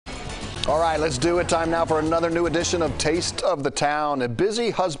All right, let's do it. Time now for another new edition of Taste of the Town. A busy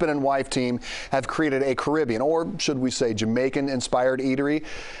husband and wife team have created a Caribbean, or should we say Jamaican-inspired eatery,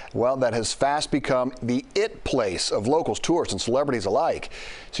 well, that has fast become the it place of locals, tourists, and celebrities alike.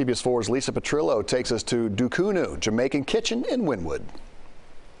 CBS 4's Lisa Petrillo takes us to Dukunoo Jamaican Kitchen in Wynwood.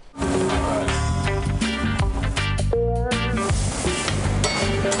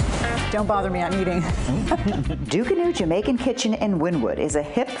 Don't bother me, I'm eating. Dukunoo Jamaican Kitchen in Wynwood is a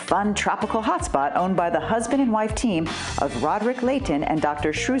hip, fun, tropical hotspot owned by the husband and wife team of Roderick Layton and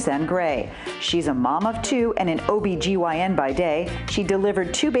Dr. Shruzanne Gray. She's a mom of two and an OB/GYN by day. She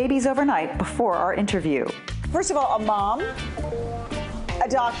delivered 2 babies overnight before our interview. First of all, a mom, a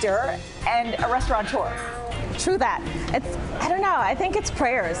doctor, and a restaurateur. True that. I don't know, I think it's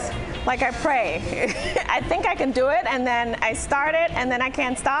prayers. Like I pray. I think I can do it, and then I start it, and then I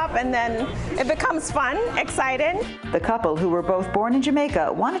can't stop, and then it becomes fun, exciting. The couple, who were both born in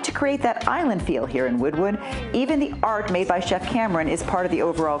Jamaica, wanted to create that island feel here in Wynwood. Even the art made by Chef Cameron is part of the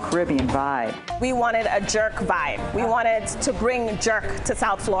overall Caribbean vibe. We wanted a jerk vibe. We wanted to bring jerk to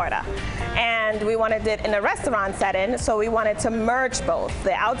South Florida. And we wanted it in a restaurant setting, so we wanted to merge both,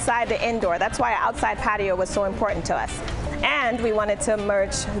 the outside, the indoor. That's why our outside patio was so important to us. And we wanted to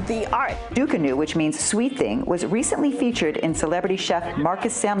merge the art. Dukanoo, which means sweet thing, was recently featured in celebrity chef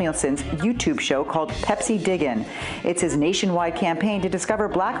Marcus Samuelson's YouTube show called Pepsi Diggin'. It's his nationwide campaign to discover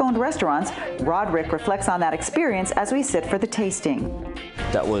black-owned restaurants. Roderick reflects on that experience as we sit for the tasting.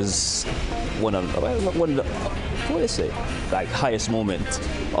 That was one of the what do I say, like highest moment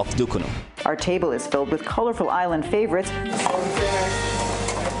of Dukanoo. Our table is filled with colorful island favorites.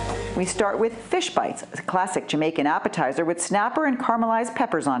 We start with fish bites, a classic Jamaican appetizer with snapper and caramelized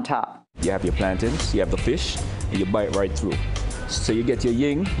peppers on top. You have your plantains, you have the fish, and you bite right through. So you get your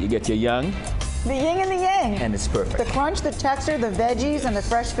yin, you get your yang. The yin and the yang. And it's perfect. The crunch, the texture, the veggies, and the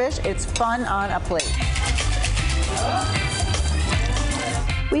fresh fish, it's fun on a plate.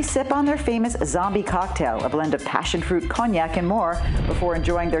 We sip on their famous zombie cocktail, a blend of passion fruit, cognac, and more, before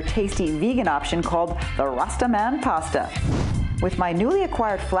enjoying their tasty vegan option called the Rastaman Pasta. With my newly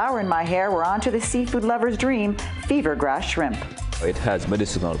acquired flower in my hair, we're on to the seafood lover's dream, fever grass shrimp. It has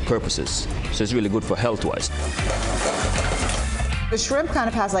medicinal purposes, so it's really good for health-wise. The shrimp kind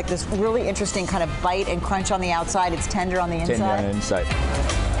of has like this really interesting kind of bite and crunch on the outside. It's tender on the inside. Tender on the inside.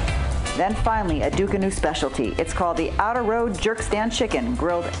 Then finally, a Dukanoo specialty. It's called the Outer Road Jerk Stand Chicken,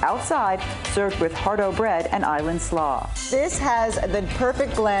 grilled outside, served with hardo bread and island slaw. This has the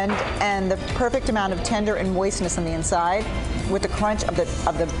perfect blend and the perfect amount of tender and moistness on the inside with the crunch of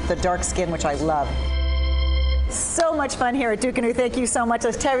the dark skin, which I love. So much fun here at Dukanoo. Thank you so much.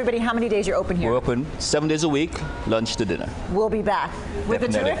 Let's tell everybody how many days you're open here. We're open 7 days a week, lunch to dinner. We'll be back with a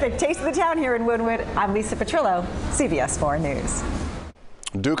terrific Taste of the Town here in Wynwood. I'm Lisa Petrillo, CBS 4 News.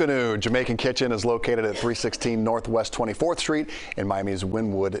 Dukanoo Jamaican Kitchen is located at 316 Northwest 24th Street in Miami's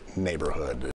Wynwood neighborhood.